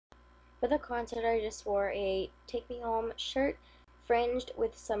For the concert, I just wore a Take Me Home shirt, fringed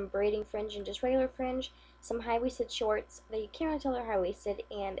with some braiding fringe and just regular fringe, some high-waisted shorts that you can't really tell they're high-waisted,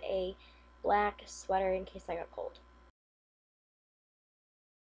 and a black sweater in case I got cold.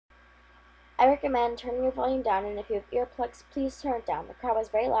 I recommend turning your volume down, and if you have earplugs, please turn it down. The crowd was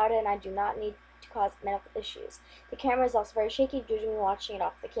very loud, and I do not need to cause medical issues. The camera is also very shaky due to me watching it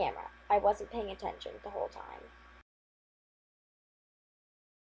off the camera. I wasn't paying attention the whole time.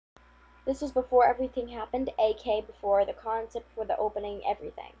 This was before everything happened, aka before the concert, before the opening,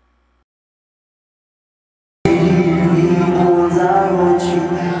 everything.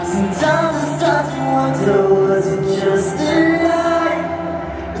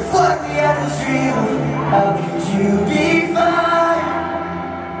 How could you be fine?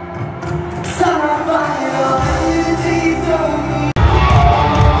 Someone find your energies on me.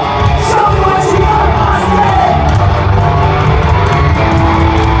 Show me what you got,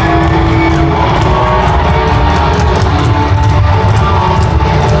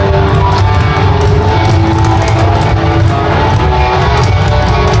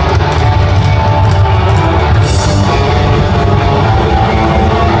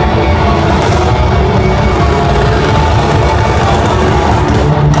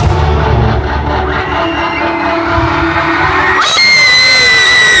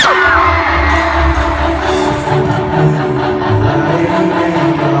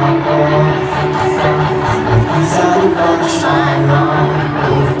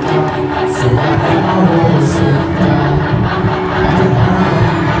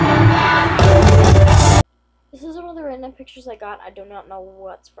 This is one of the random pictures I got. I do not know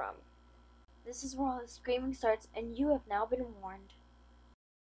what's from. This is where all the screaming starts, and you have now been warned.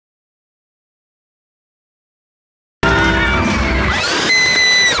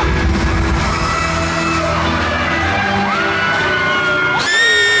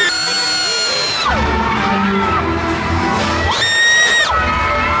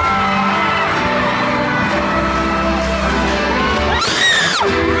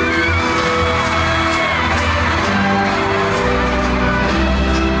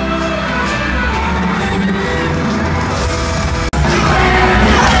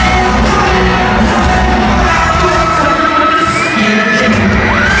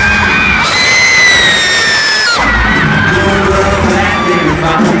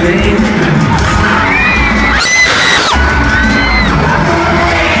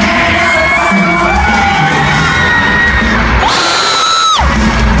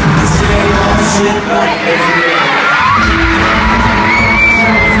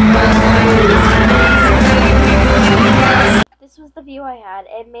 This was the view I had.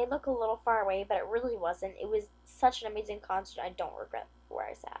 It may look a little far away, but it really wasn't. It was such an amazing concert. I don't regret where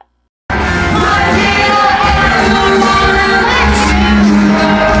I sat.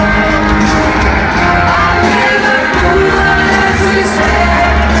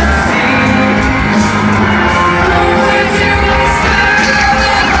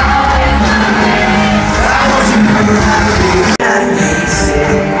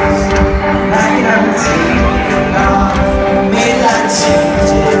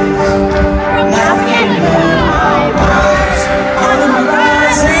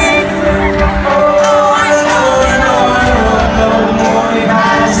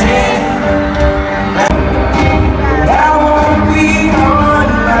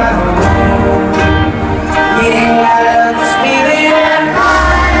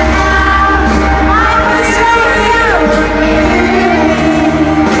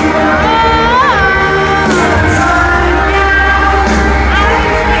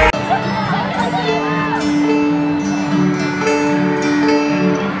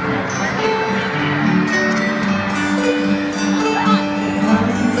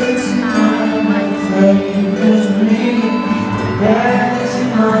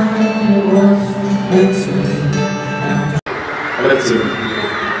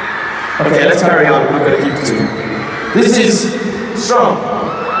 Okay, let's carry on. I'm going to keep it to you. This is Strong.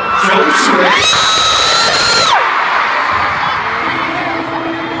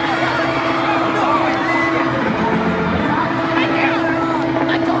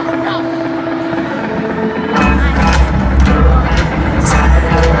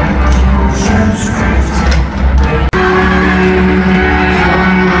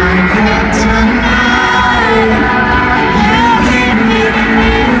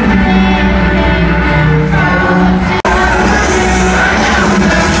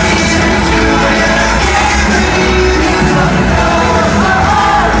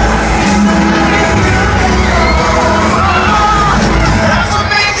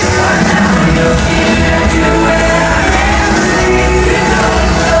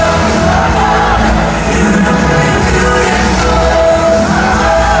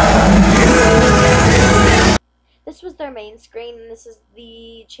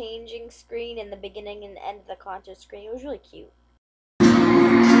 changing screen in the beginning and end of the concert screen. It was really cute.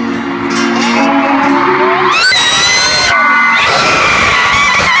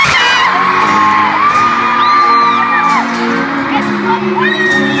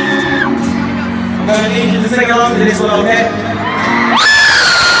 I'm going to need you to sing along to this one, okay?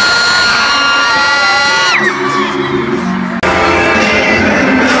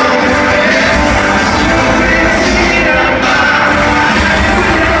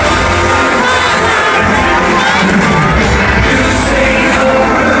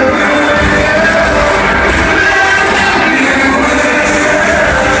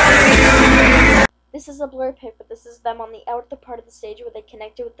 This is a blurry pic, but this is them on the outer part of the stage where they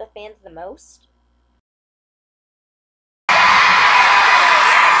connected with the fans the most.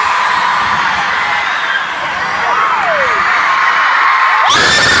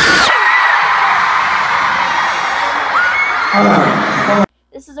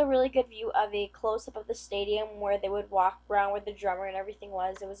 This is a really good view of a close-up of the stadium where they would walk around where the drummer and everything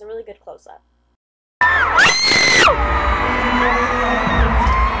was. It was a really good close-up.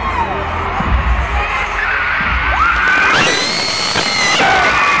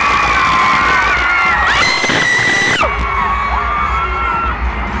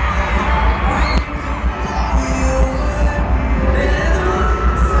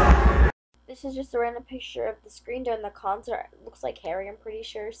 This is just a random picture of the screen during the concert. It looks like Harry, I'm pretty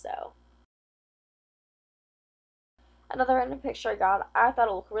sure, so. Another random picture I got. I thought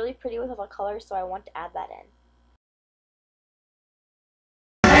it looked really pretty with all the colors, so I want to add that in.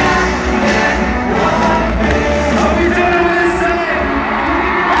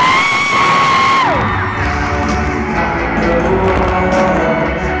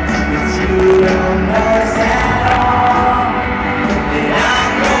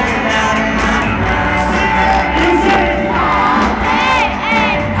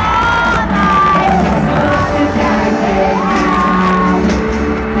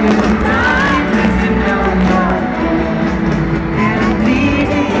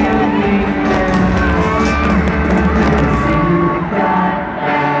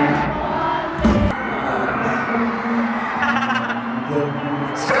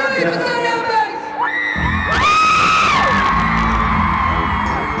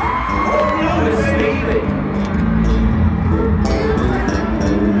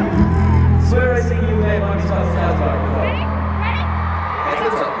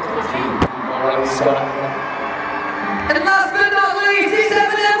 And last but not least, it's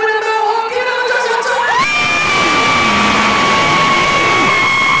Eminem with a Mohawk in our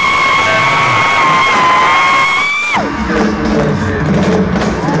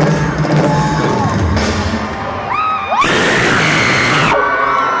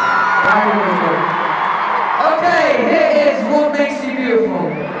Okay, here is What Makes You Beautiful.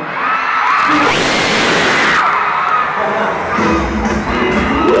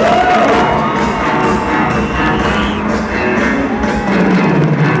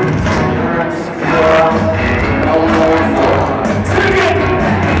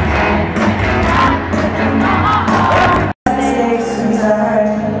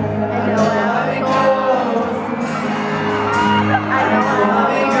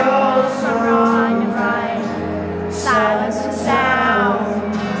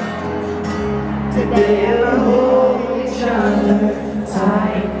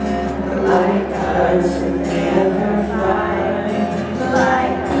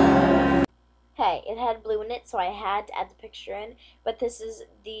 Hey, it had blue in it, so I had to add the picture in, but this is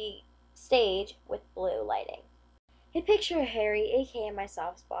the stage with blue lighting. Hey, picture Harry, aka my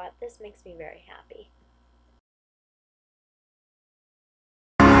soft spot. This makes me very happy.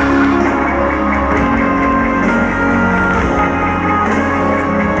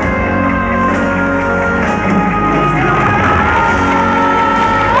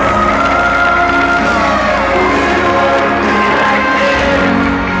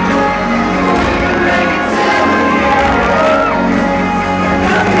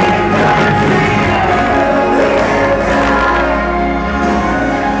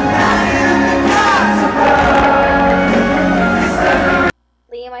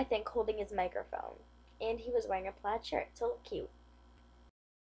 I think, holding his microphone, and he was wearing a plaid shirt, so it looked cute.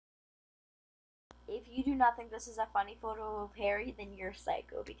 If you do not think this is a funny photo of Harry, then you're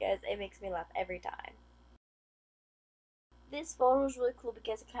psycho, because it makes me laugh every time. This photo is really cool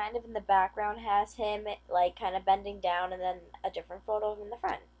because it kind of in the background has him like kind of bending down, and then a different photo of him in the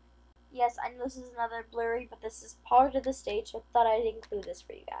front. Yes, I know this is another blurry, but this is part of the stage, so I thought I'd include this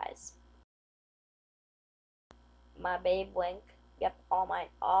for you guys. My babe Wink. Yep, all mine,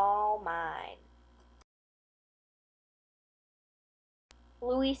 all mine.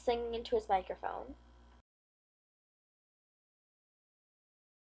 Louis singing into his microphone.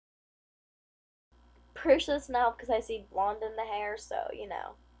 Pretty sure it's now because I see blonde in the hair, so, you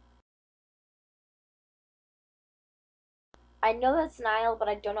know. I know that's Niall, but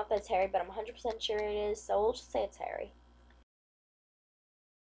I don't know if that's Harry, but I'm 100% sure it is, so we'll just say it's Harry.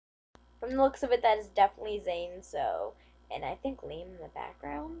 From the looks of it, that is definitely Zayn, so, and I think Liam in the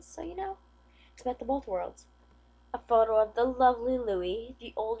background, so, you know, it's about the both worlds. A photo of the lovely Louis,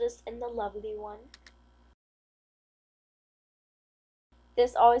 the oldest and the lovely one.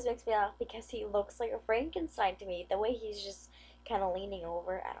 This always makes me laugh because he looks like a Frankenstein to me, the way he's just kind of leaning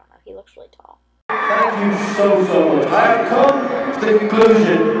over, I don't know, he looks really tall. Thank you so much. I have come to the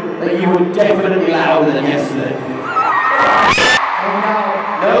conclusion that you were definitely louder than yesterday.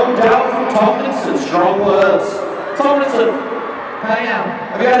 No doubt from Tomlinson, strong words. Tomlinson,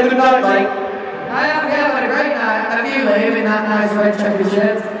 have you had a good night, mate? I have had a great night. Have you, Liam, in that nice red checkered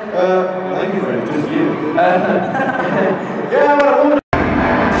shirt? Thank you, friend, just you. Yeah, well,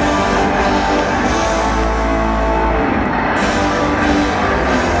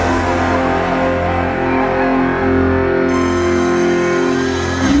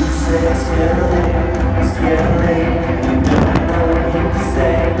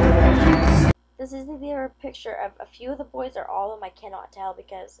 This is either a picture of a few of the boys or all of them. I cannot tell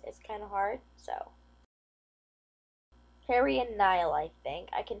because it's kind of hard, so. Harry and Niall, I think.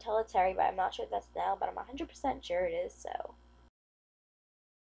 I can tell it's Harry, but I'm not sure if that's Niall, but I'm 100% sure it is, so.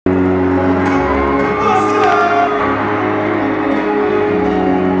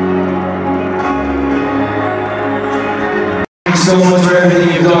 thank you so much for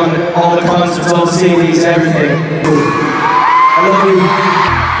everything you've done, all the concerts, all the CDs, everything. I love you.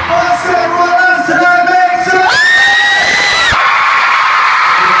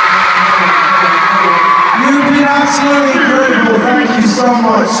 You've been absolutely incredible. Thank you so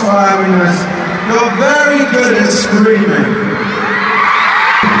much for having us. You're very good at screaming.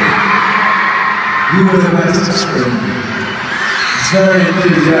 You were the best at screaming. It's very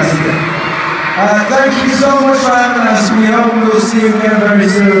enthusiastic. Thank you so much for having us. We hope we'll see you again very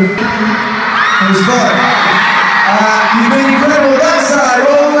soon. It was fun. You've been incredible that side,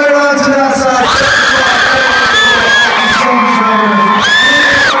 all the way around to that side. Thank you so much for having us.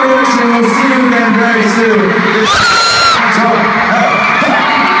 We'll see you again very soon.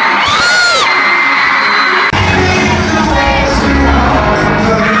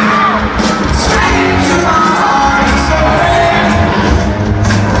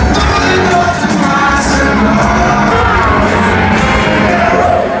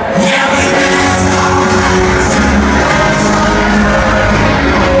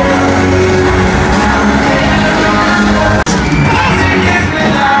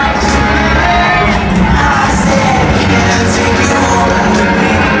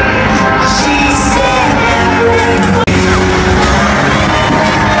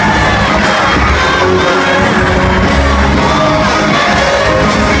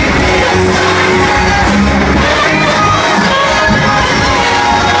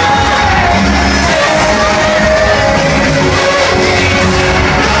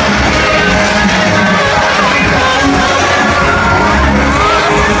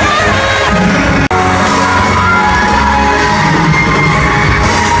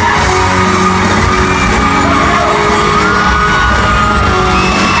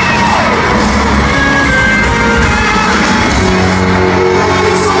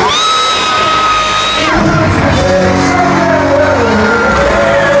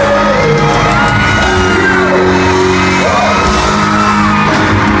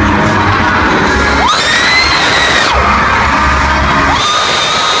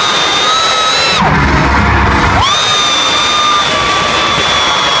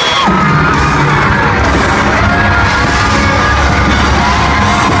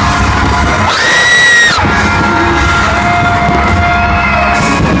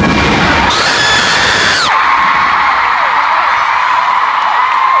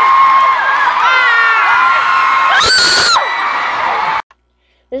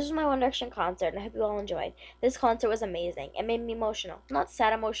 This was my One Direction concert, and I hope you all enjoyed. This concert was amazing. It made me emotional. Not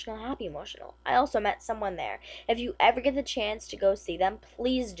sad emotional, happy emotional. I also met someone there. If you ever get the chance to go see them,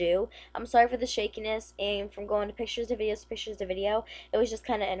 please do. I'm sorry for the shakiness and from going to pictures to videos to pictures to video. It was just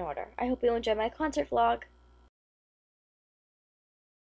kind of in order. I hope you enjoyed my concert vlog.